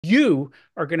You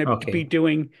are going to be Okay,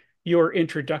 doing your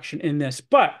introduction in this.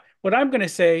 But what I'm going to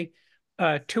say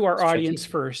to our it's audience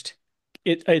tricky. first,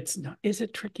 it's not, is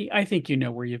it tricky? I think you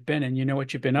know where you've been and you know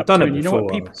what you've been I've up done to it and you know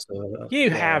what people before, so you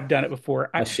yeah, have done it before.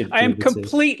 I should I be am able to.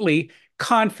 completely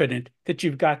confident that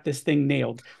you've got this thing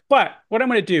nailed. But what I'm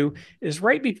going to do is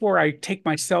right before I take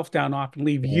myself down off and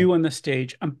leave Yeah. you on the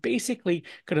stage, I'm basically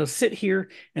going to sit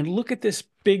here and look at this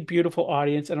big, beautiful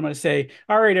audience. And I'm going to say,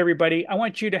 all right, everybody, I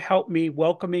want you to help me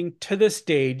welcoming to the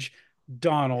stage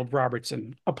Donald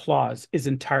Robertson. Applause is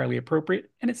entirely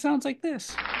appropriate. And it sounds like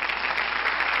this.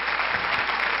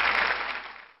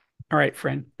 All right,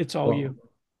 friend, it's all Well, you.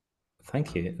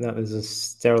 thank you. That was a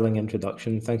sterling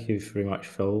introduction. Thank you very much,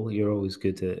 Phil. You're always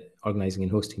good at organizing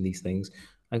and hosting these things.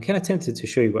 I'm kind of tempted to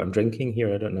show you what I'm drinking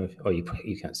here. I don't know if, oh, you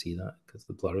can't see that because of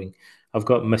the blurring. I've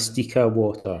got Mastika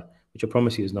water, which I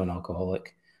promise you is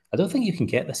non-alcoholic. I don't think you can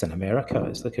get this in America.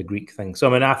 It's like a Greek thing. So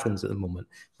I'm in Athens at the moment.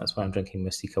 That's why I'm drinking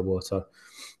Mastika water.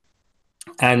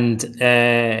 And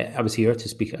I was here to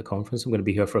speak at a conference. I'm going to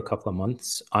be here for a couple of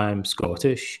months. I'm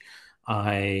Scottish.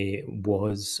 I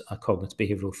was a cognitive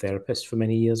behavioral therapist for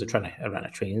many years. I ran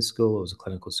a training school. I was a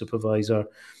clinical supervisor.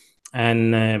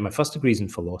 And my first degree is in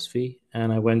philosophy.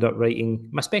 And I wound up writing,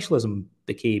 my specialism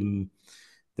became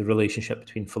the relationship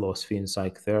between philosophy and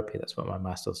psychotherapy. That's what my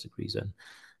master's degree is in.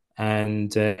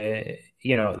 And, at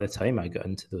the time I got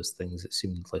into those things, it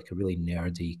seemed like a really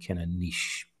nerdy, kind of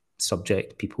niche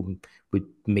subject. People would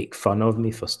make fun of me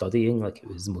for studying, like it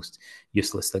was the most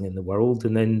useless thing in the world.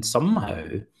 And then somehow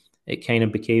it kind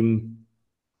of became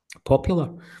popular.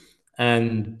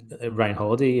 And Ryan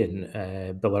Holiday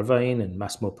and Bill Irvine and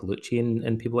Massimo Pilucci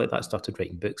and people like that started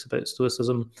writing books about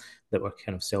Stoicism that were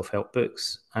kind of self-help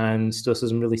books. And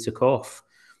Stoicism really took off.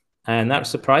 And that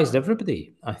surprised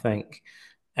everybody, I think.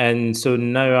 And so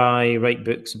now I write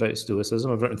books about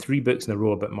Stoicism. I've written 3 books in a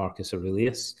row about Marcus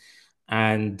Aurelius,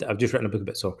 and I've just written a book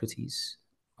about Socrates.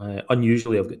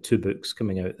 Unusually, I've got 2 books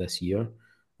coming out this year.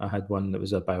 I had one that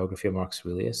was a biography of Marcus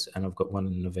Aurelius, and I've got one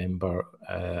in November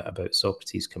about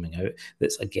Socrates coming out.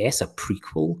 That's, I guess, a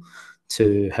prequel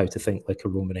to How to Think Like a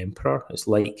Roman Emperor. It's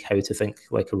like How to Think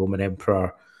Like a Roman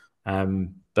Emperor,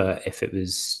 but if it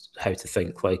was How to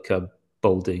Think Like a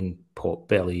balding,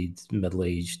 pot-bellied,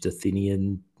 middle-aged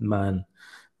Athenian man,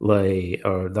 like,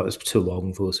 or that was too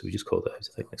long though, so we just called it How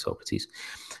to Think Like Socrates.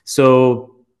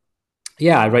 So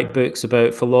yeah, I write books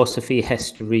about philosophy,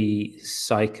 history,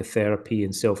 psychotherapy,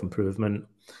 and self-improvement.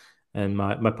 And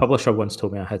my publisher once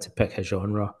told me I had to pick a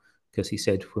genre because he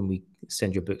said when we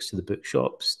send your books to the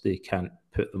bookshops, they can't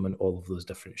put them on all of those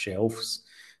different shelves.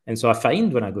 And so I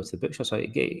find when I go to the bookshops,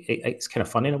 it's kind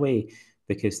of fun in a way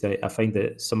because I find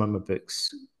that some of my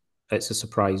books, it's a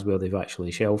surprise where they've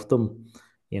actually shelved them.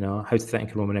 How to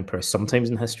Think a Roman Emperor is sometimes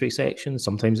in the history section,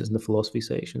 sometimes it's in the philosophy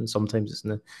section, sometimes it's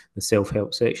in the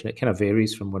self-help section. It kind of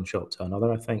varies from one shop to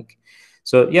another, I think.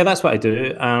 So yeah, that's what I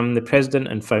do. I'm the president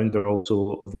and founder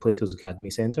also of the Plato's Academy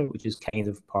Centre, which is kind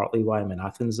of partly why I'm in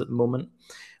Athens at the moment.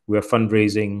 We're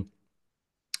fundraising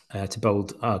to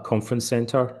build a conference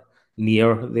centre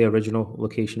near the original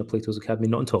location of Plato's Academy,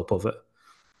 not on top of it.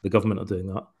 The government are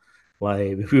doing that.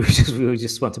 Like we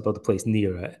just want to build a place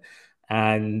near it.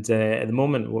 And at the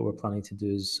moment, what we're planning to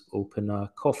do is open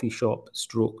a coffee shop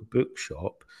stroke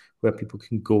bookshop where people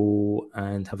can go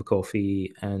and have a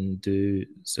coffee and do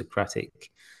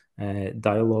Socratic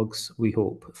dialogues, we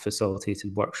hope,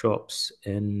 facilitated workshops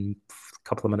in a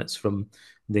couple of minutes from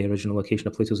the original location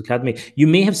of Plato's Academy. You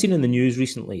may have seen in the news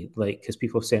recently, like, because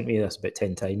people have sent me this about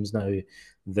 10 times now,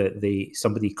 that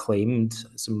somebody claimed,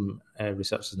 some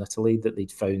researchers in Italy, that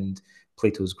they'd found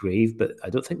Plato's grave, but I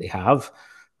don't think they have.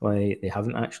 Like, they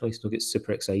haven't actually, so don't get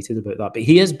super excited about that. But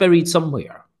he is buried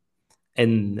somewhere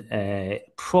in,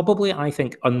 probably, I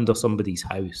think, under somebody's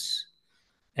house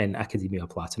in Academia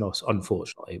Platonos.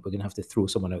 Unfortunately, we're going to have to throw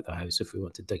someone out the house if we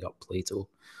want to dig up Plato,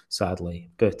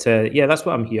 sadly. But yeah, that's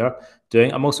what I'm here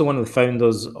doing. I'm also one of the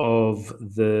founders of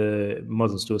the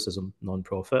Modern Stoicism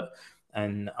nonprofit,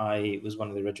 and I was one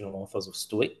of the original authors of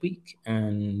Stoic Week,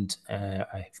 and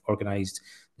I've organised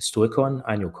the Stoicon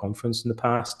annual conference in the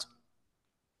past.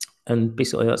 And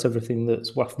basically, that's everything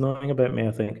that's worth knowing about me,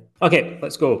 I think. Okay,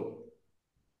 let's go.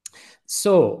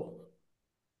 So,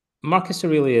 Marcus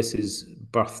Aurelius's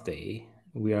birthday,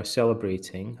 we are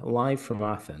celebrating live from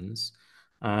Athens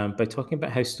by talking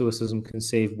about how Stoicism can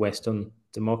save Western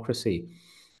democracy.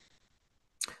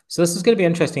 So this is going to be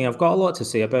interesting. I've got a lot to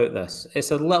say about this.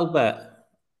 It's a little bit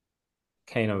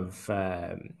kind of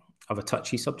a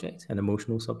touchy subject, an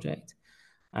emotional subject.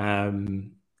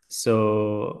 Um,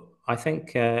 so I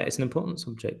think it's an important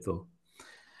subject, though.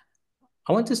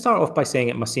 I want to start off by saying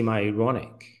it must seem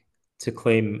ironic to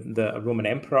claim that a Roman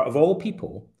emperor of all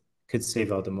people could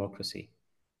save our democracy.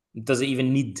 Does it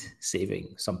even need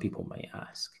saving? Some people might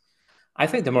ask. I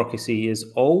think democracy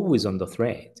is always under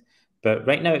threat, but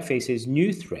right now it faces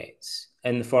new threats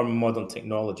in the form of modern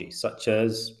technology, such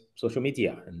as social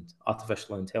media and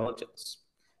artificial intelligence.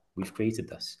 We've created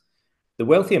this. The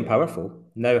wealthy and powerful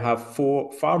now have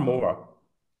far more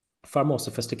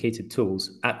sophisticated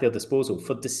tools at their disposal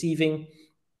for deceiving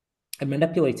and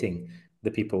manipulating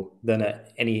the people than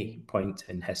at any point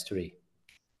in history,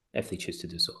 if they choose to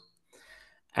do so.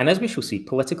 And as we shall see,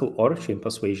 political oratory and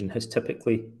persuasion has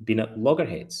typically been at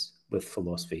loggerheads with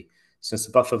philosophy since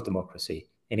the birth of democracy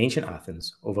in ancient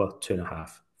Athens over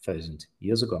 2,500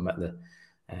 years ago. I'm at the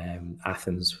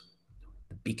Athens,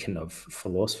 the beacon of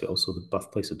philosophy, also the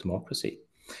birthplace of democracy.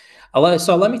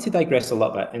 So allow me to digress a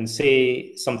little bit and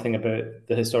say something about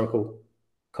the historical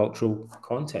cultural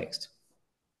context,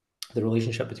 the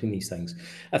relationship between these things.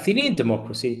 Athenian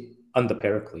democracy under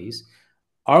Pericles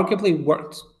arguably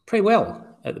worked pretty well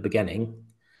at the beginning.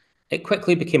 It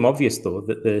quickly became obvious, though,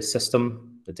 that the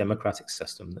system, the democratic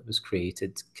system that was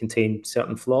created, contained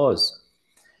certain flaws.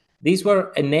 These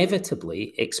were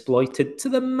inevitably exploited to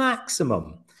the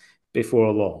maximum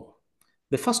before long.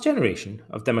 The first generation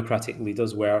of democratic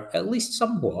leaders were at least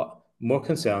somewhat more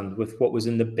concerned with what was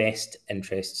in the best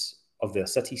interests of their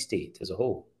city state as a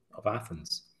whole, of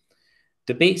Athens.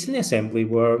 Debates in the assembly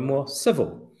were more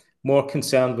civil, more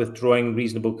concerned with drawing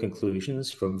reasonable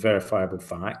conclusions from verifiable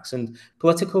facts, and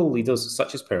political leaders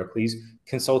such as Pericles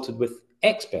consulted with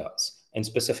experts in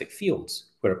specific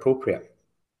fields where appropriate.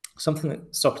 Something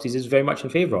that Socrates is very much in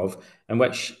favour of, and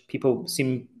which people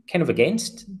seem kind of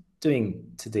against doing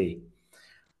today.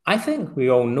 I think we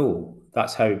all know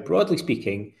that's how, broadly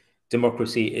speaking,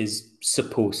 democracy is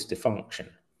supposed to function.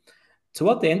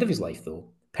 Toward the end of his life, though,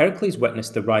 Pericles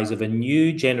witnessed the rise of a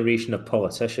new generation of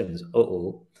politicians,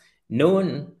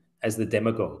 known as the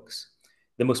demagogues.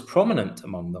 The most prominent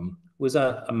among them was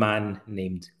a man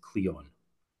named Cleon.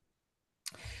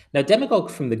 Now,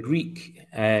 demagogue from the Greek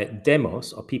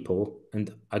demos, or people,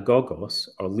 and agogos,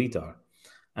 or leader,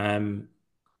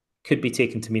 could be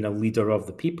taken to mean a leader of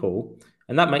the people,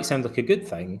 and that might sound like a good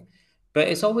thing, but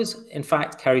it's always, in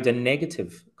fact, carried a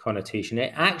negative connotation.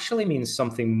 It actually means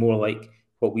something more like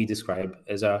what we describe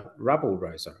as a rabble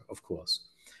rouser, of course.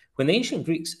 When the ancient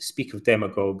Greeks speak of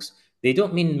demagogues, they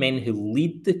don't mean men who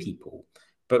lead the people,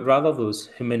 but rather those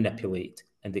who manipulate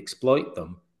and exploit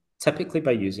them, typically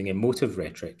by using emotive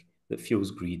rhetoric that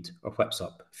fuels greed or whips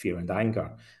up fear and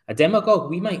anger. A demagogue,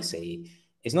 we might say,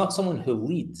 is not someone who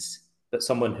leads, but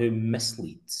someone who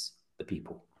misleads the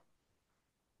people.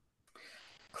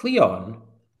 Cleon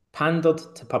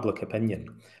pandered to public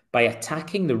opinion by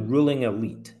attacking the ruling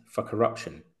elite for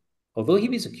corruption, although he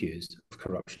was accused of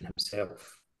corruption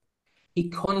himself. He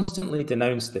constantly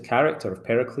denounced the character of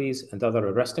Pericles and other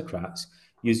aristocrats,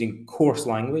 using coarse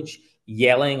language,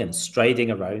 yelling and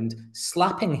striding around,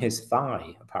 slapping his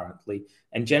thigh, apparently,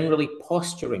 and generally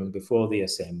posturing before the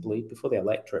assembly, before the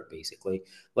electorate, basically,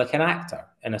 like an actor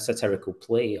in a satirical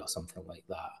play or something like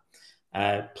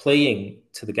that, playing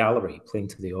to the gallery, playing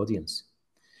to the audience.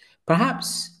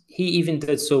 Perhaps he even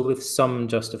did so with some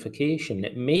justification.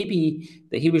 It may be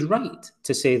that he was right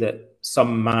to say that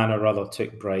some man or other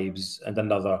took bribes and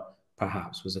another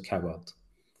perhaps was a coward.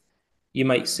 You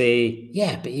might say,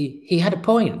 yeah, but he had a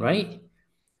point, right?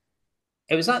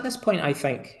 It was at this point, I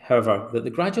think, however, that the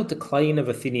gradual decline of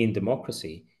Athenian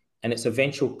democracy and its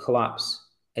eventual collapse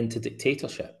into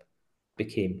dictatorship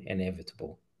became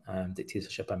inevitable.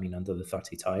 Dictatorship, I mean, under the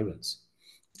 30 tyrants,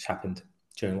 which happened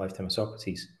during the lifetime of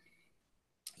Socrates.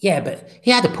 Yeah, but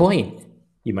he had a point,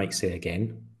 you might say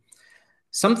again.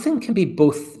 Something can be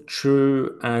both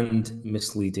true and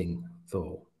misleading,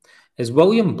 though. As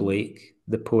William Blake,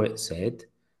 the poet, said,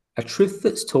 a truth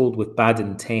that's told with bad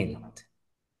intent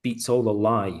beats all the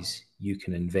lies you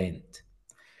can invent.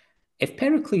 If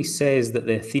Pericles says that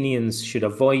the Athenians should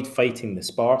avoid fighting the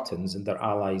Spartans and their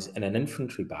allies in an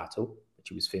infantry battle, which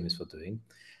he was famous for doing,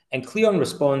 and Cleon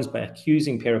responds by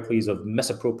accusing Pericles of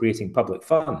misappropriating public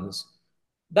funds,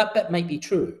 that bit might be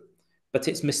true, but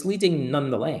it's misleading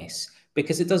nonetheless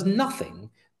because it does nothing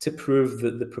to prove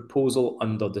that the proposal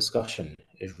under discussion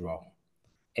is wrong.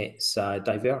 It's a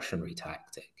diversionary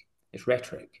tactic, it's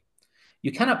rhetoric.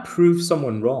 You cannot prove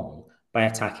someone wrong by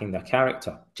attacking their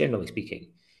character, generally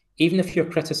speaking, even if your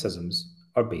criticisms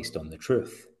are based on the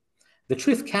truth. The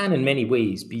truth can, in many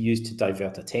ways, be used to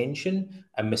divert attention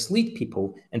and mislead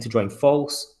people into drawing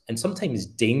false and sometimes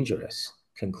dangerous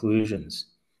conclusions.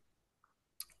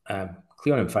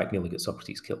 Cleon, in fact, nearly got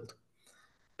Socrates killed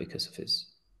because of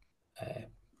his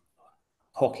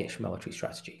hawkish military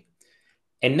strategy.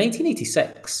 In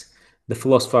 1986, the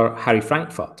philosopher Harry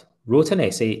Frankfurt wrote an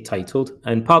essay titled,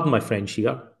 and pardon my French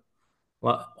here,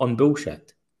 on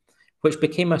bullshit, which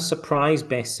became a surprise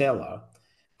bestseller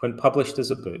when published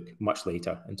as a book much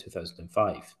later in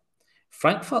 2005.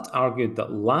 Frankfurt argued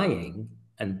that lying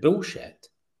and bullshit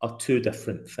are two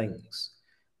different things,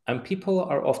 and people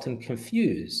are often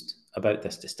confused about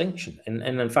this distinction. And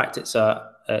in fact, it's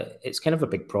kind of a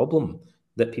big problem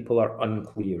that people are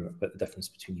unclear about the difference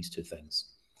between these two things.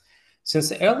 Since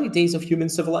the early days of human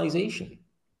civilization,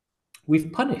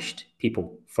 we've punished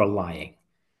people for lying.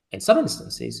 In some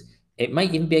instances, it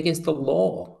might even be against the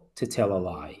law to tell a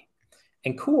lie.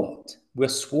 In court, we're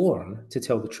sworn to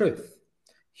tell the truth.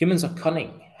 Humans are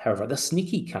cunning, however, they're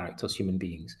sneaky characters, human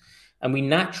beings, and we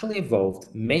naturally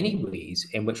evolved many ways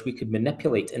in which we could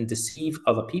manipulate and deceive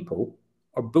other people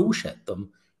or bullshit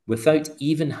them without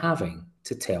even having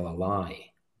to tell a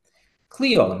lie.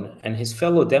 Cleon and his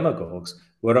fellow demagogues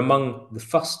were among the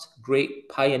first great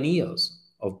pioneers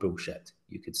of bullshit,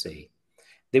 you could say.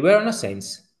 They were, in a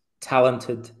sense,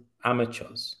 talented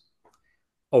amateurs.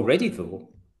 Already, though,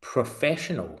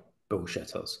 professional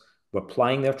bullshitters were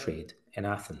plying their trade in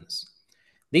Athens.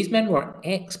 These men were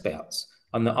experts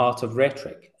on the art of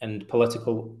rhetoric and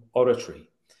political oratory,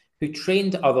 who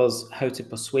trained others how to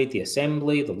persuade the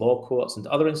assembly, the law courts, and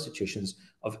other institutions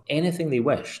of anything they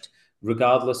wished,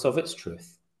 regardless of its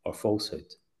truth or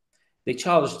falsehood. They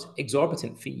charged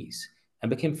exorbitant fees and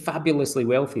became fabulously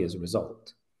wealthy as a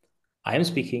result. I am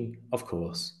speaking, of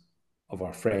course, of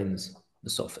our friends, the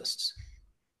Sophists.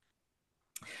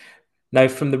 Now,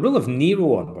 from the rule of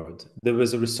Nero onward, there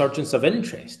was a resurgence of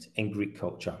interest in Greek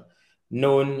culture,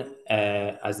 known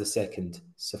as the Second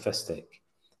Sophistic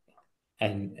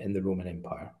in the Roman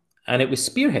Empire. And it was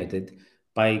spearheaded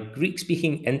by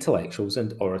Greek-speaking intellectuals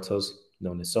and orators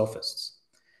known as Sophists.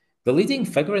 The leading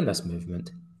figure in this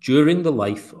movement during the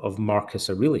life of Marcus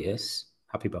Aurelius,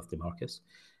 happy birthday, Marcus,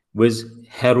 was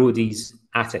Herodes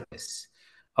Atticus,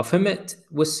 of whom it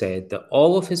was said that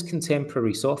all of his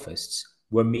contemporary sophists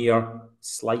were mere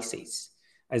slices,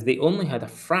 as they only had a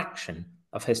fraction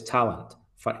of his talent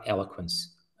for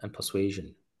eloquence and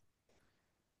persuasion.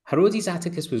 Herodes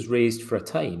Atticus was raised for a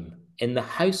time in the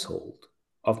household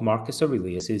of Marcus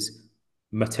Aurelius's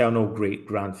maternal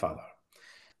great-grandfather,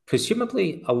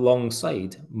 presumably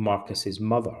alongside Marcus's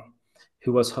mother,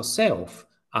 who was herself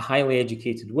a highly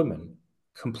educated woman,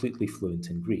 completely fluent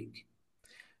in Greek.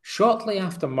 Shortly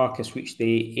after Marcus reached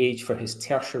the age for his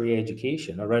tertiary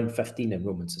education, around 15 in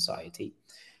Roman society,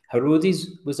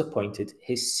 Herodes was appointed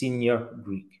his senior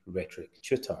Greek rhetoric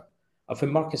tutor, of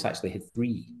whom Marcus actually had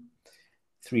three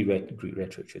Greek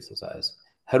rhetoric tutors, that is.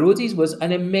 Herodes was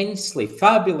an immensely,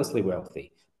 fabulously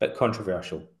wealthy, but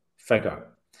controversial figure.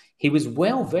 He was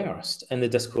well versed in the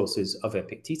discourses of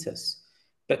Epictetus,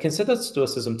 but considered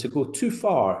Stoicism to go too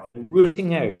far in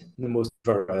rooting out the most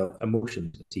virile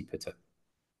emotions, as he put it.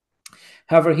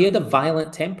 However, he had a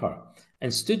violent temper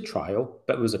and stood trial,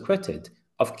 but was acquitted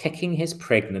of kicking his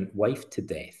pregnant wife to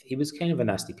death. He was kind of a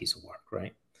nasty piece of work,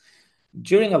 right?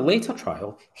 During a later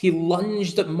trial, he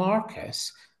lunged at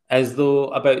Marcus as though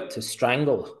about to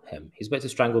strangle him. He's about to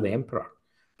strangle the emperor,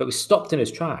 but was stopped in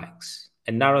his tracks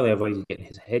and narrowly avoided getting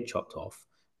his head chopped off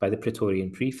by the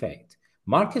Praetorian prefect.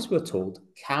 Marcus, we're told,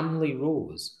 calmly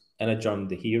rose and adjourned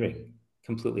the hearing,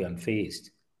 completely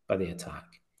unfazed by the attack,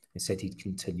 and said he'd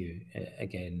continue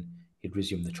again. He'd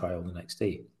resume the trial the next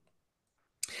day.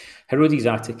 Herodes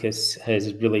Atticus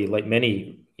has really, like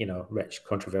many, rich,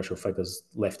 controversial figures,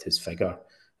 left his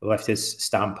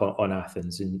stamp on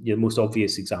Athens. And the most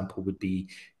obvious example would be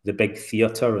the big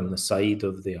theatre on the side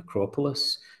of the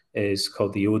Acropolis is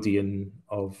called the Odeon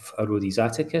of Herodes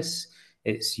Atticus.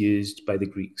 It's used by the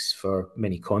Greeks for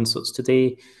many concerts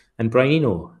today. And Brian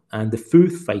Eno and the Foo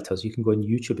Fighters, you can go on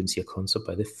YouTube and see a concert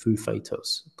by the Foo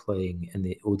Fighters playing in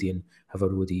the Odeon of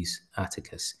Herodes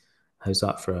Atticus. How's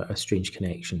that for a strange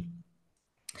connection?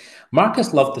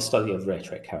 Marcus loved the study of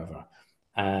rhetoric, however.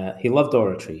 He loved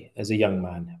oratory as a young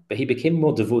man, but he became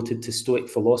more devoted to Stoic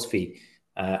philosophy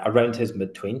around his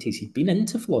mid-20s. He'd been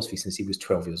into philosophy since he was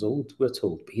 12 years old, we're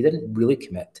told, but he didn't really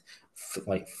commit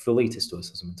fully to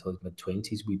Stoicism until his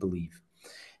mid-20s, we believe.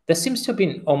 This seems to have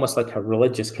been almost like a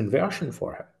religious conversion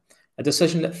for him, a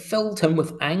decision that filled him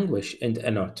with anguish and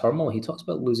inner turmoil. He talks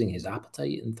about losing his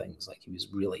appetite and things, like he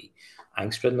was really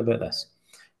angst-ridden about this.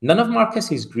 None of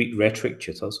Marcus's Greek rhetoric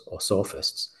tutors, or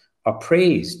sophists, are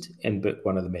praised in Book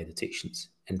 1 of the Meditations,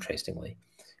 interestingly,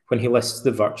 when he lists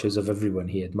the virtues of everyone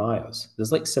he admires.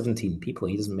 There's like 17 people.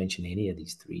 He doesn't mention any of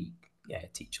these three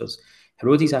teachers.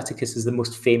 Herodes Atticus is the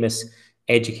most famous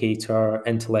educator,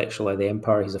 intellectual of the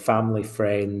empire. He's a family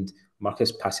friend,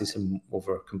 Marcus passes him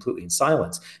over completely in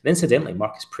silence. And incidentally,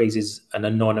 Marcus praises an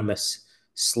anonymous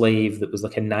slave that was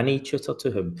like a nanny tutor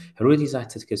to him. Herodes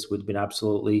Atticus would have been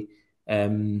absolutely,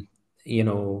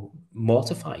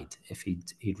 mortified if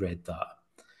he'd read that.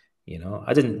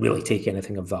 I didn't really take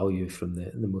anything of value from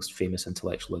the most famous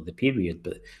intellectual of the period,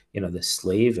 but, the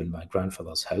slave in my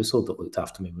grandfather's household that looked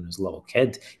after me when I was a little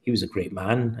kid, he was a great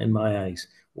man in my eyes.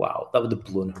 Wow, that would have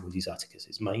blown Herodes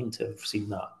Atticus's mind to have seen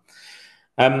that.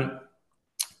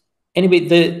 Anyway,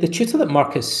 the tutor that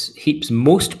Marcus heaps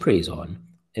most praise on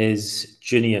is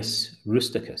Junius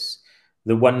Rusticus,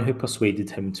 the one who persuaded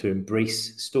him to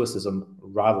embrace Stoicism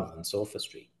rather than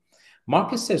sophistry.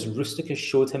 Marcus says Rusticus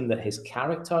showed him that his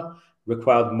character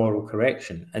required moral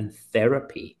correction and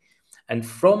therapy. And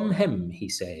from him, he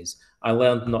says, I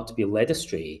learned not to be led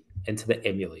astray into the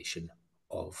emulation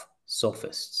of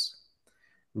sophists.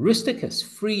 Rusticus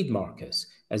freed Marcus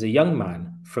as a young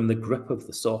man from the grip of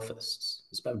the sophists.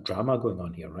 There's a bit of drama going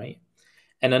on here, right?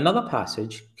 In another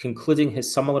passage, concluding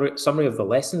his summary of the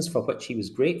lessons for which he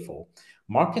was grateful,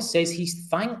 Marcus says he's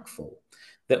thankful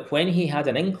that when he had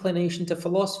an inclination to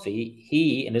philosophy,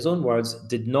 he, in his own words,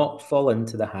 did not fall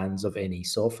into the hands of any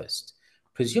sophist.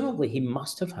 Presumably, he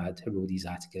must have had Herodes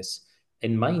Atticus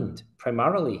in mind,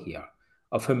 primarily here,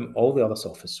 of whom all the other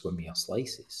sophists were mere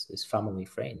slices, his family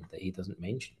friend that he doesn't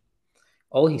mention.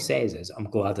 All he says is, I'm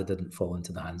glad I didn't fall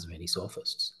into the hands of any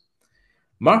sophists.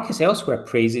 Marcus elsewhere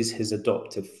praises his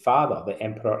adoptive father, the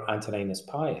Emperor Antoninus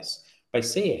Pius, by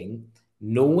saying,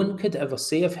 no one could ever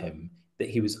say of him that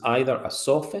he was either a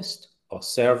sophist or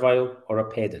servile or a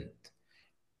pedant.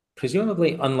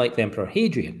 Presumably, unlike the Emperor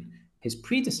Hadrian, his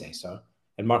predecessor,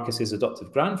 and Marcus's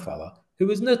adoptive grandfather, who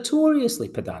was notoriously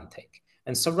pedantic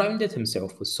and surrounded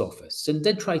himself with sophists and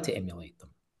did try to emulate them.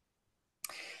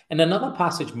 In another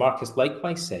passage, Marcus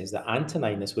likewise says that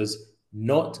Antoninus was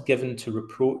not given to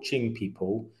reproaching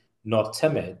people, nor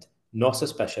timid, nor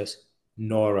suspicious,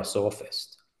 nor a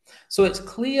sophist. So it's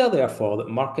clear, therefore, that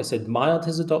Marcus admired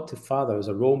his adoptive father as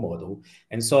a role model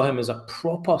and saw him as a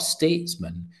proper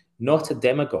statesman, not a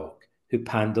demagogue who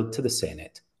pandered to the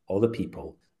Senate or the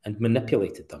people and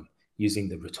manipulated them using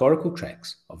the rhetorical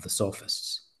tricks of the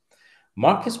sophists.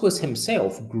 Marcus was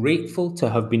himself grateful to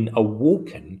have been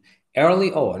awoken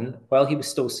early on, while he was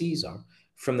still Caesar,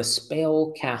 from the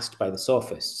spell cast by the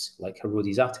sophists, like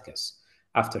Herodes Atticus,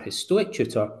 after his Stoic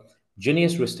tutor,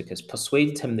 Junius Rusticus,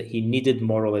 persuaded him that he needed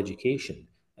moral education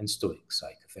and Stoic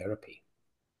psychotherapy.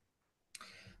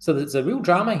 So there's a real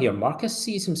drama here. Marcus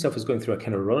sees himself as going through a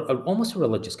kind of almost a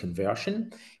religious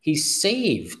conversion. He's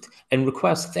saved and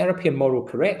requires therapy and moral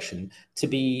correction to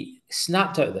be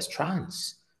snapped out of this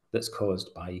trance that's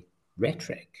caused by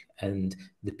rhetoric. And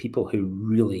the people who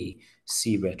really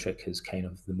see rhetoric as kind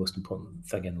of the most important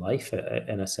thing in life,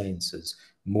 in a sense, is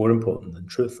more important than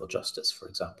truth or justice, for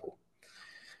example.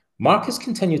 Marcus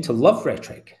continued to love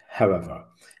rhetoric, however,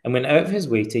 and went out of his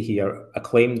way to hear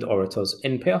acclaimed orators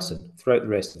in person throughout the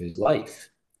rest of his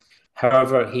life.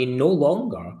 However, he no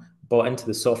longer bought into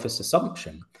the sophist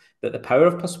assumption that the power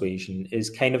of persuasion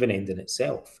is kind of an end in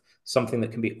itself, something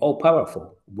that can be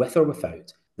all-powerful, with or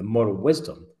without the moral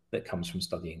wisdom that comes from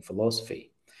studying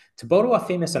philosophy. To borrow a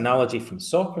famous analogy from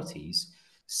Socrates,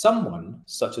 someone,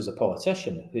 such as a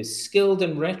politician, who is skilled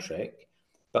in rhetoric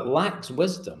but lacks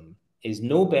wisdom is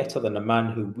no better than a man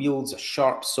who wields a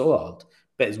sharp sword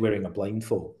but is wearing a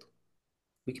blindfold.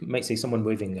 We might say someone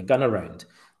waving a gun around,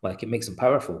 like it makes them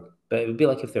powerful, but it would be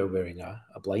like if they're wearing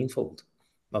a blindfold,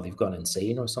 or they've gone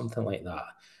insane or something like that.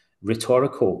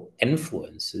 Rhetorical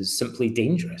influence is simply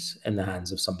dangerous in the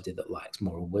hands of somebody that lacks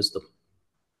moral wisdom.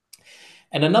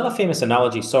 In another famous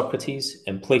analogy, Socrates,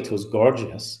 in Plato's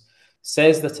Gorgias,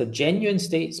 says that a genuine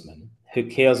statesman who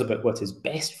cares about what is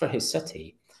best for his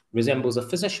city resembles a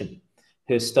physician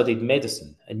who has studied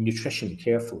medicine and nutrition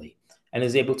carefully and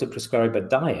is able to prescribe a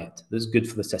diet that's good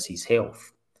for the city's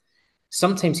health.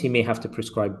 Sometimes he may have to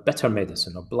prescribe bitter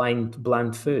medicine or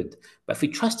bland food, but if we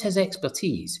trust his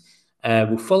expertise,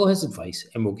 we'll follow his advice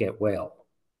and we'll get well.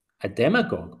 A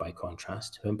demagogue, by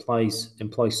contrast, who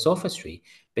employs sophistry,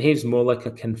 behaves more like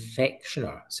a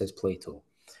confectioner, says Plato,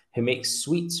 who makes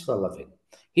sweets for a living.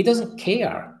 He doesn't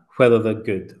care whether they're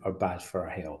good or bad for our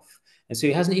health. And so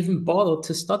he hasn't even bothered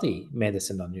to study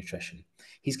medicine or nutrition.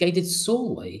 He's guided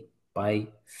solely by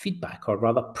feedback, or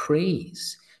rather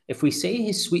praise. If we say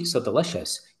his sweets are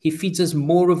delicious, he feeds us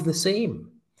more of the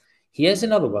same. He is,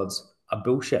 in other words, a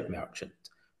bullshit merchant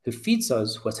who feeds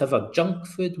us whatever junk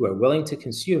food we're willing to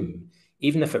consume,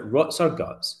 even if it rots our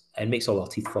guts and makes all our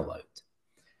teeth fall out.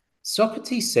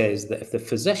 Socrates says that if the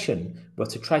physician were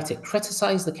to try to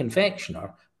criticize the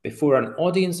confectioner before an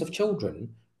audience of children,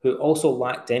 who also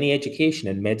lacked any education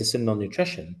in medicine or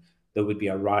nutrition, there would be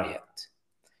a riot.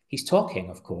 He's talking,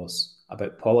 of course,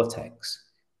 about politics,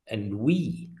 and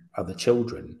we are the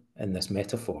children in this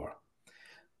metaphor.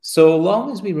 So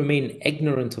long as we remain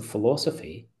ignorant of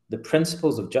philosophy, the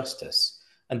principles of justice,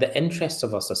 and the interests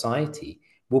of our society,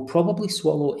 we'll probably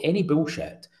swallow any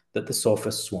bullshit that the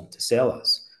sophists want to sell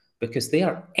us, because they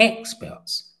are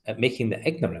experts at making the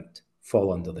ignorant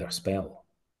fall under their spell.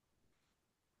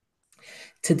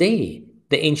 Today,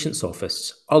 the ancient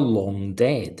sophists are long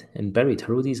dead and buried.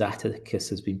 Herodes Atticus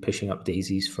has been pushing up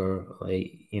daisies for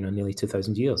nearly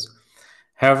 2,000 years.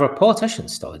 However,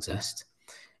 politicians still exist,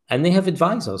 and they have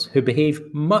advisors who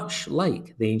behave much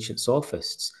like the ancient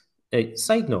sophists.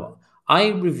 Side note, I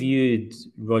reviewed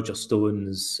Roger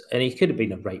Stone's, and he could have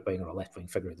been a right wing or a left wing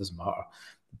figure, it doesn't matter.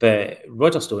 But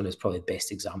Roger Stone is probably the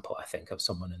best example, I think, of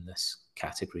someone in this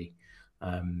category.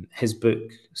 His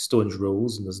book, Stone's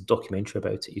Rules, and there's a documentary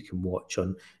about it you can watch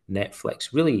on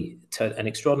Netflix, really to an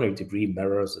extraordinary degree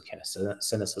mirrors the kind of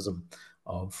cynicism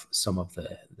of some of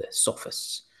the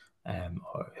sophists.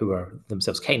 Who are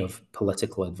themselves kind of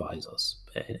political advisors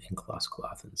in classical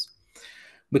Athens.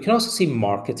 We can also see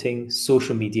marketing,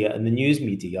 social media, and the news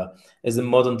media as the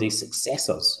modern day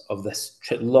successors of this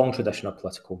long tradition of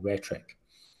political rhetoric.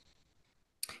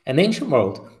 In the ancient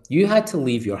world, you had to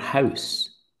leave your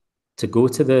house to go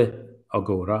to the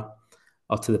agora,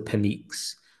 or to the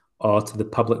paniques, or to the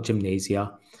public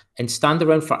gymnasia, and stand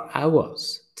around for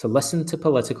hours to listen to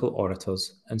political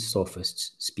orators and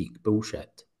sophists speak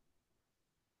bullshit.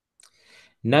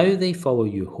 Now they follow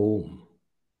you home.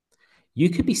 You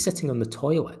could be sitting on the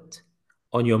toilet,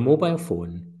 on your mobile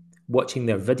phone, watching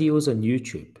their videos on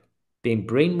YouTube, being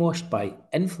brainwashed by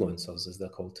influencers, as they're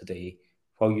called today,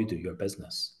 while you do your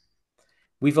business.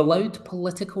 We've allowed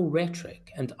political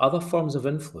rhetoric and other forms of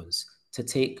influence to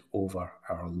take over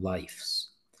our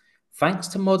lives. Thanks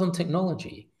to modern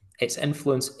technology, its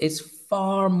influence is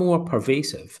far more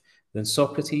pervasive than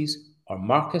Socrates or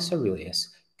Marcus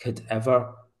Aurelius could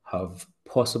ever have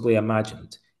possibly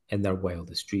imagined in their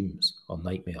wildest dreams or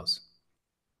nightmares.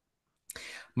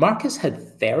 Marcus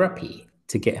had therapy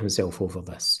to get himself over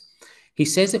this. He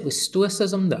says it was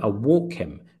Stoicism that awoke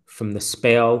him from the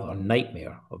spell or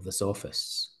nightmare of the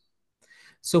Sophists.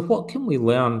 So, what can we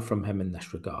learn from him in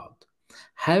this regard?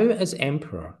 How, as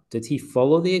emperor, did he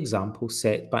follow the example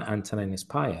set by Antoninus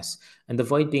Pius and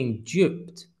avoid being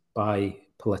duped by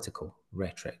political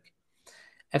rhetoric?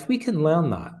 If we can learn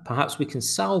that, perhaps we can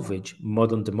salvage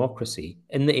modern democracy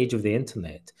in the age of the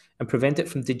internet and prevent it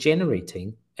from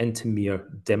degenerating into mere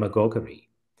demagoguery.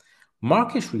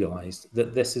 Marcus realized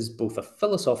that this is both a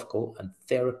philosophical and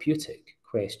therapeutic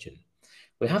question.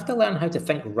 We have to learn how to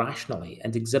think rationally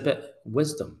and exhibit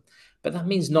wisdom, but that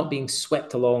means not being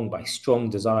swept along by strong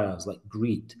desires like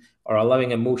greed or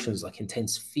allowing emotions like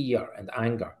intense fear and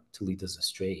anger to lead us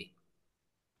astray.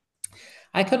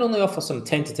 I can only offer some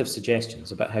tentative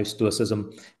suggestions about how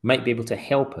Stoicism might be able to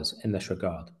help us in this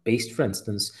regard, based, for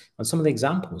instance, on some of the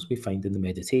examples we find in the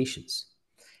Meditations.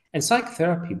 In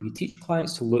psychotherapy, we teach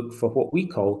clients to look for what we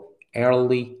call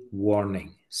early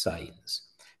warning signs,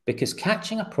 because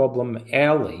catching a problem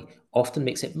early often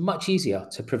makes it much easier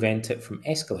to prevent it from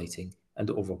escalating and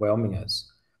overwhelming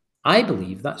us. I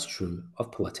believe that's true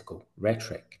of political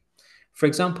rhetoric. For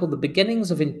example, the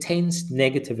beginnings of intense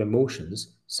negative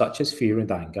emotions, such as fear and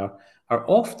anger, are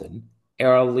often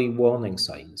early warning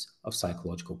signs of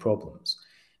psychological problems.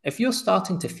 If you're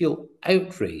starting to feel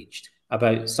outraged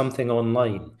about something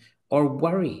online or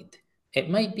worried, it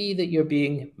might be that you're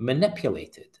being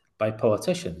manipulated by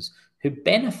politicians who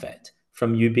benefit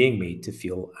from you being made to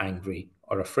feel angry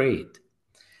or afraid.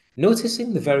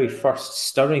 Noticing the very first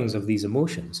stirrings of these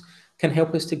emotions can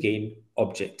help us to gain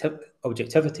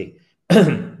objectivity.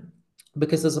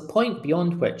 Because there's a point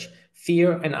beyond which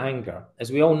fear and anger, as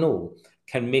we all know,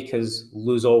 can make us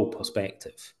lose all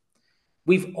perspective.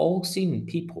 We've all seen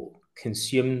people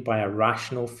consumed by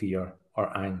irrational fear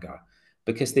or anger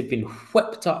because they've been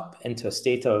whipped up into a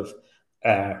state of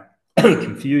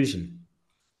confusion,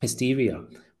 hysteria,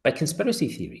 by conspiracy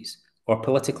theories or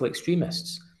political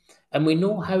extremists. And we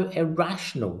know how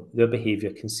irrational their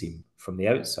behaviour can seem from the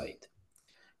outside.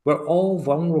 We're all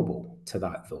vulnerable to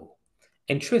that, though.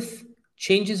 In truth,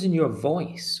 changes in your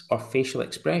voice or facial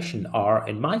expression are,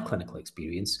 in my clinical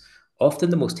experience, often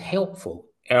the most helpful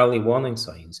early warning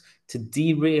signs to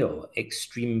derail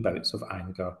extreme bouts of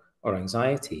anger or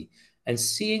anxiety. And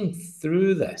seeing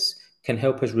through this can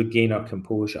help us regain our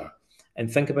composure and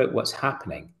think about what's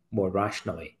happening more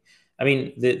rationally. I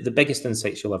mean, the biggest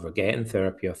insights you'll ever get in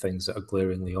therapy are things that are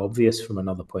glaringly obvious from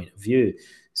another point of view.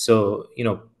 So,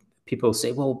 People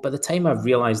say, well, by the time I've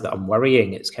realized that I'm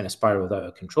worrying, it's kind of spiraled out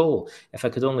of control. If I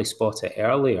could only spot it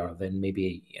earlier, then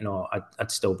maybe,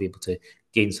 I'd still be able to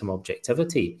gain some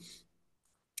objectivity.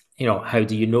 How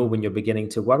do you know when you're beginning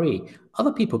to worry?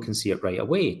 Other people can see it right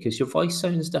away because your voice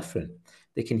sounds different.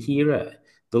 They can hear it.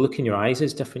 The look in your eyes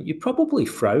is different. You probably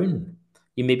frown.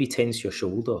 You maybe tense your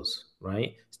shoulders,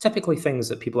 right? It's typically things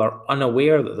that people are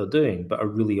unaware that they're doing, but are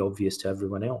really obvious to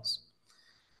everyone else.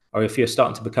 Or if you're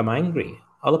starting to become angry,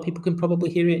 other people can probably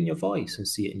hear it in your voice and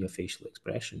see it in your facial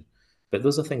expression. But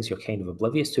those are things you're kind of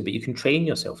oblivious to, but you can train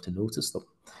yourself to notice them.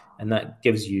 And that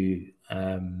gives you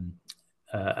an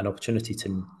opportunity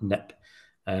to nip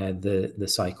the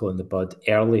cycle in the bud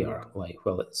earlier, like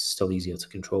while it's still easier to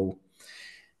control.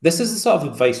 This is the sort of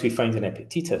advice we find in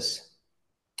Epictetus,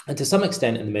 and to some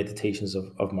extent in the meditations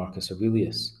of Marcus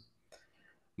Aurelius.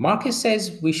 Marcus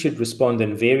says we should respond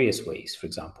in various ways, for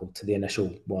example, to the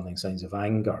initial warning signs of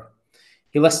anger.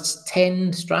 He lists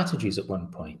 10 strategies at one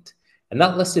point, and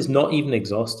that list is not even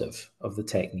exhaustive of the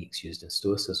techniques used in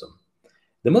Stoicism.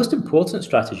 The most important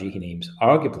strategy he names,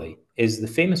 arguably, is the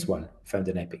famous one found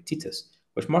in Epictetus,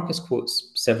 which Marcus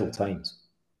quotes several times.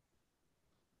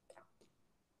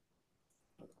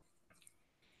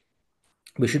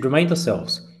 We should remind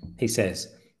ourselves, he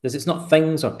says, that it's not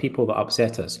things or people that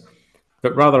upset us,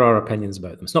 but rather our opinions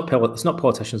about them. It's not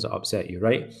politicians that upset you,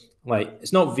 right? Like,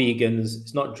 it's not vegans,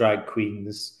 it's not drag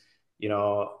queens,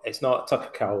 it's not Tucker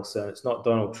Carlson, it's not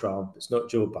Donald Trump, it's not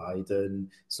Joe Biden,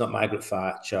 it's not Margaret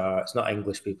Thatcher, it's not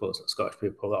English people, it's not Scottish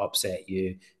people that upset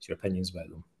you. It's your opinions about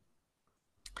them.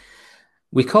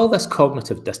 We call this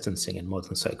cognitive distancing in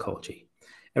modern psychology.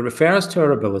 It refers to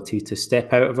our ability to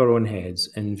step out of our own heads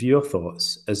and view our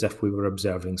thoughts as if we were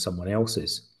observing someone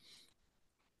else's.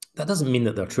 That doesn't mean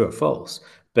that they're true or false,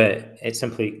 but it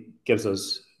simply gives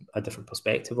us a different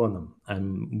perspective on them,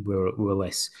 and we're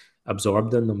less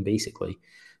absorbed in them, basically.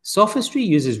 Sophistry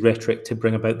uses rhetoric to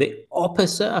bring about the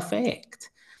opposite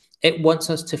effect. It wants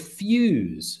us to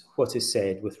fuse what is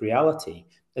said with reality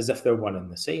as if they're one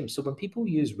and the same. So when people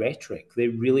use rhetoric, they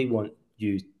really want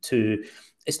you to,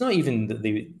 it's not even that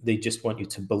they just want you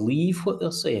to believe what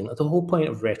they're saying. The whole point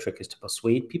of rhetoric is to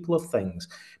persuade people of things,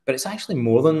 but it's actually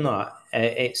more than that.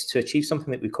 It's to achieve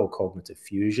something that we call cognitive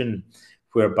fusion,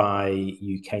 whereby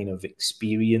you kind of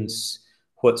experience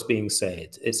what's being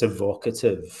said. It's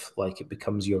evocative, like it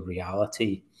becomes your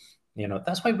reality.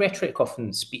 That's why rhetoric,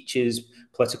 often speeches,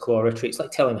 political oratory, it's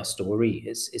like telling a story.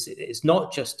 It's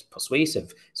not just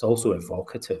persuasive, it's also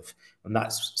evocative. And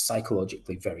that's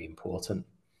psychologically very important.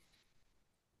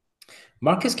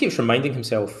 Marcus keeps reminding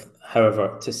himself,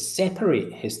 however, to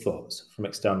separate his thoughts from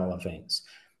external events.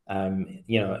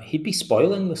 He'd be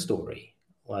spoiling the story,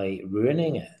 like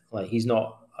ruining it. Like he's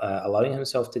not allowing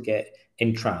himself to get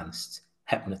entranced,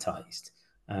 hypnotized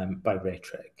by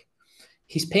rhetoric.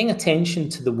 He's paying attention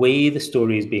to the way the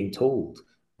story is being told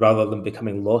rather than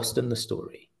becoming lost in the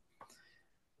story.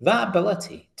 That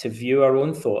ability to view our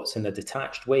own thoughts in a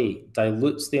detached way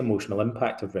dilutes the emotional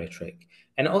impact of rhetoric,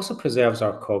 and it also preserves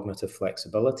our cognitive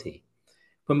flexibility.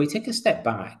 When we take a step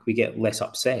back, we get less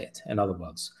upset, in other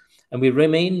words, and we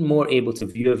remain more able to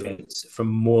view events from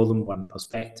more than one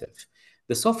perspective.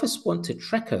 The sophists want to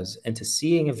trick us into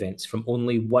seeing events from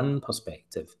only one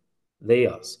perspective,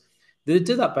 theirs. They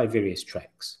do that by various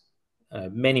tricks,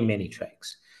 many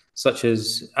tricks, such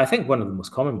as, I think one of the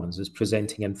most common ones is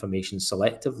presenting information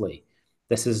selectively.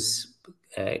 This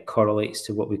correlates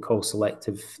to what we call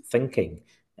selective thinking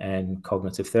and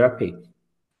cognitive therapy.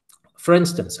 For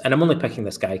instance, and I'm only picking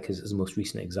this guy because it's the most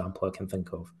recent example I can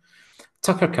think of,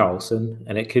 Tucker Carlson,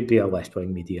 and it could be a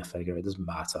left-wing media figure, it doesn't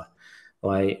matter,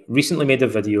 recently made a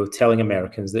video telling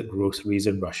Americans that groceries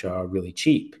in Russia are really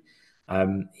cheap. I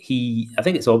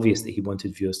think it's obvious that he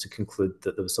wanted viewers to conclude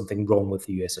that there was something wrong with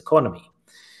the US economy.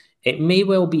 It may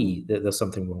well be that there's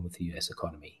something wrong with the US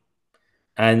economy,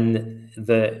 and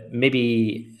that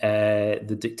maybe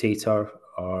the dictator,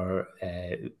 or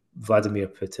Vladimir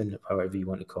Putin, however you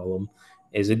want to call him,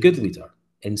 is a good leader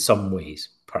in some ways,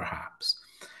 perhaps.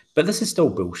 But this is still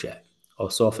bullshit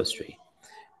or sophistry,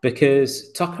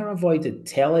 because Tucker avoided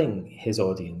telling his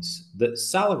audience that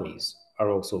salaries are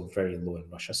also very low in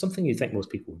Russia, something you think most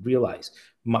people would realize,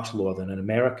 much lower than in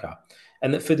America,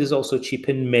 and that food is also cheap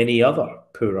in many other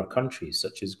poorer countries,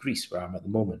 such as Greece, where I'm at the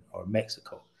moment, or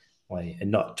Mexico,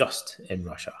 and not just in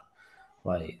Russia.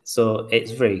 So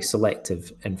it's very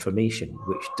selective information,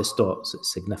 which distorts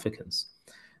its significance.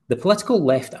 The political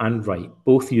left and right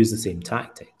both use the same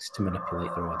tactics to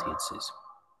manipulate their audiences.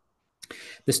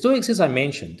 The Stoics, as I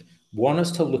mentioned, warn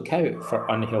us to look out for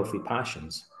unhealthy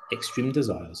passions, extreme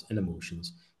desires, and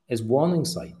emotions as warning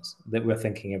signs that we're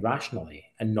thinking irrationally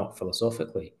and not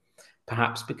philosophically.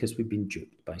 perhaps because we've been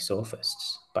duped by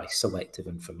sophists, by selective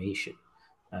information,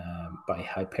 by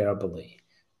hyperbole,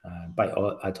 by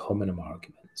ad hominem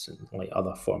arguments, and like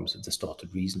other forms of distorted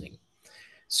reasoning.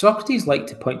 Socrates liked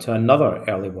to point to another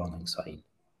early warning sign: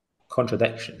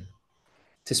 contradiction.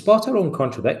 To spot our own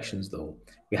contradictions, though,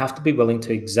 we have to be willing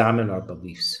to examine our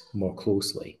beliefs more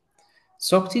closely.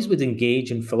 Socrates would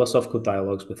engage in philosophical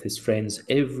dialogues with his friends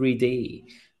every day,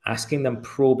 asking them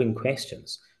probing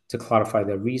questions to clarify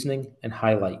their reasoning and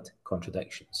highlight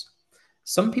contradictions.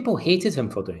 Some people hated him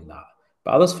for doing that,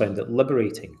 but others found it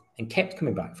liberating and kept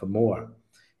coming back for more.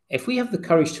 If we have the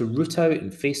courage to root out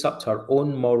and face up to our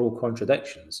own moral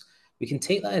contradictions, we can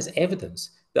take that as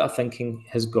evidence that our thinking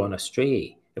has gone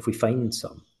astray if we find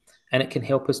some, and it can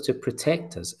help us to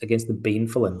protect us against the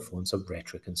baneful influence of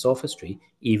rhetoric and sophistry,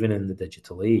 even in the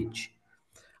digital age.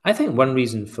 I think one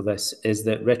reason for this is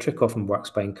that rhetoric often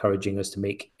works by encouraging us to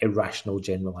make irrational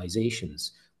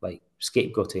generalizations, like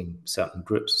scapegoating certain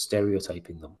groups,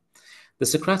 stereotyping them. The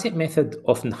Socratic method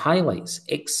often highlights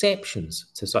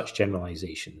exceptions to such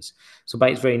generalizations, so by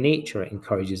its very nature, it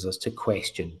encourages us to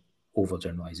question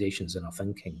overgeneralizations in our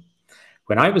thinking.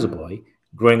 When I was a boy,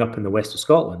 growing up in the west of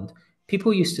Scotland,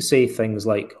 people used to say things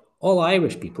like, all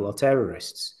Irish people are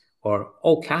terrorists, or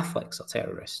all Catholics are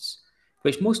terrorists,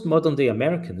 which most modern day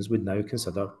Americans would now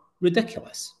consider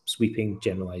ridiculous, sweeping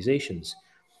generalizations.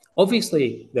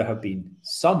 Obviously, there have been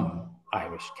some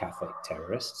Irish Catholic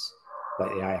terrorists, like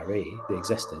the IRA, they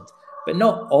existed, but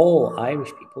not all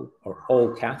Irish people or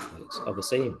all Catholics are the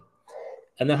same.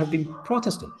 And there have been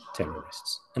Protestant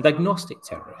terrorists and agnostic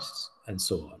terrorists, and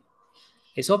so on.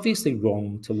 It's obviously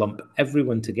wrong to lump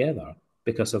everyone together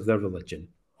because of their religion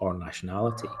or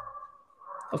nationality.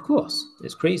 Of course,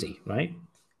 it's crazy, right?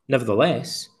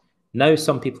 Nevertheless, now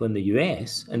some people in the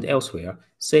US and elsewhere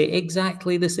say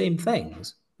exactly the same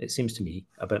things, it seems to me,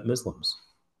 about Muslims.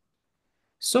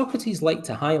 Socrates liked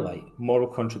to highlight moral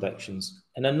contradictions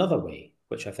in another way,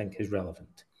 which I think is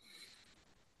relevant.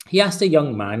 He asked a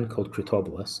young man called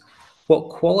Critobulus what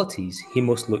qualities he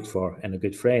most looked for in a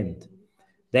good friend,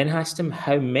 then asked him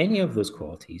how many of those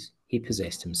qualities he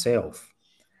possessed himself.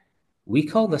 We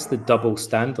call this the double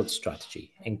standard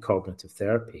strategy in cognitive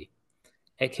therapy.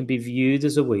 It can be viewed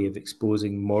as a way of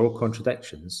exposing moral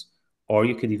contradictions, or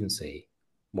you could even say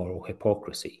moral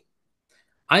hypocrisy.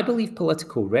 I believe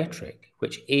political rhetoric,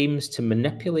 which aims to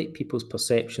manipulate people's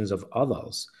perceptions of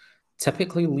others,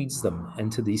 typically leads them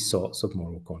into these sorts of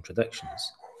moral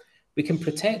contradictions. We can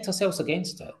protect ourselves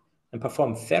against it and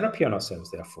perform therapy on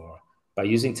ourselves, therefore, by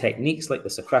using techniques like the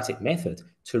Socratic method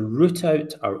to root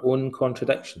out our own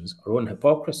contradictions, our own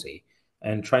hypocrisy,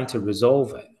 and trying to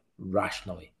resolve it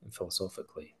rationally and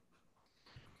philosophically.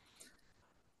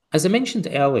 As I mentioned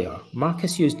earlier,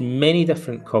 Marcus used many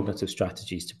different cognitive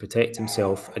strategies to protect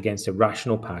himself against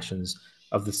irrational passions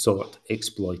of the sort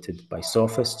exploited by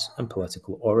sophists and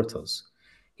political orators.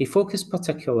 He focused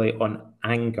particularly on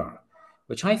anger,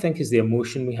 which I think is the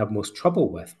emotion we have most trouble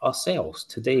with ourselves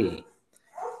today.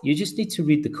 You just need to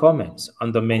read the comments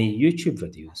under many YouTube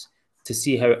videos to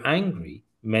see how angry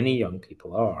many young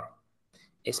people are.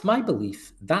 It's my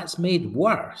belief that's made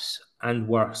worse and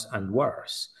worse and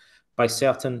worse by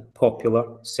certain popular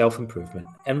self improvement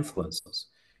influencers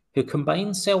who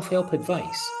combine self help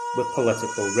advice with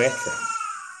political rhetoric,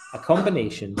 a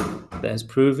combination that has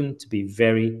proven to be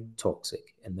very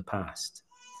toxic in the past.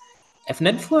 If an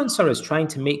influencer is trying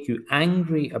to make you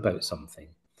angry about something,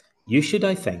 you should,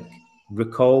 I think,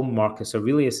 recall Marcus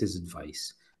Aurelius'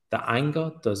 advice that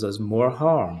anger does us more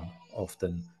harm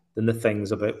often than the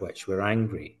things about which we're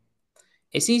angry.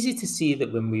 It's easy to see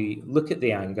that when we look at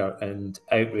the anger and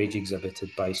outrage exhibited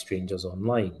by strangers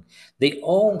online, they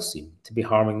all seem to be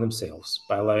harming themselves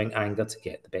by allowing anger to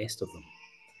get the best of them.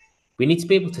 We need to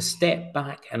be able to step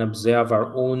back and observe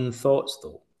our own thoughts,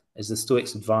 though, as the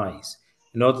Stoics advise,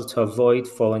 in order to avoid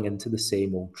falling into the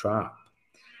same old trap.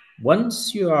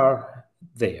 Once you are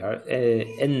there,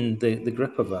 in the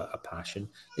grip of a passion,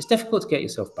 it's difficult to get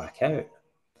yourself back out.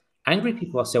 Angry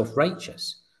people are self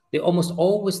righteous. They almost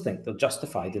always think they're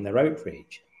justified in their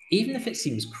outrage, even if it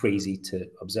seems crazy to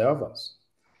observers.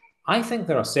 I think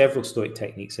there are several Stoic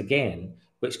techniques, again,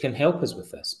 which can help us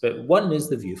with this, but one is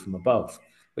the view from above,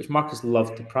 which Marcus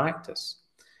loved to practice.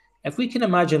 If we can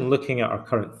imagine looking at our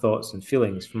current thoughts and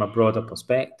feelings from a broader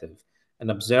perspective and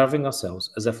observing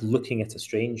ourselves as if looking at a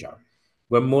stranger,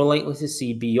 we're more likely to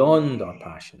see beyond our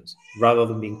passions rather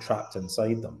than being trapped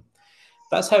inside them.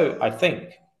 That's how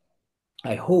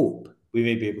I hope we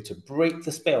may be able to break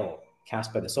the spell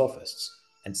cast by the sophists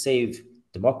and save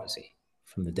democracy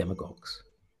from the demagogues.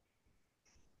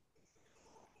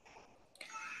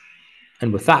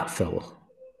 And with that, Phil,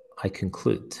 I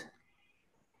conclude.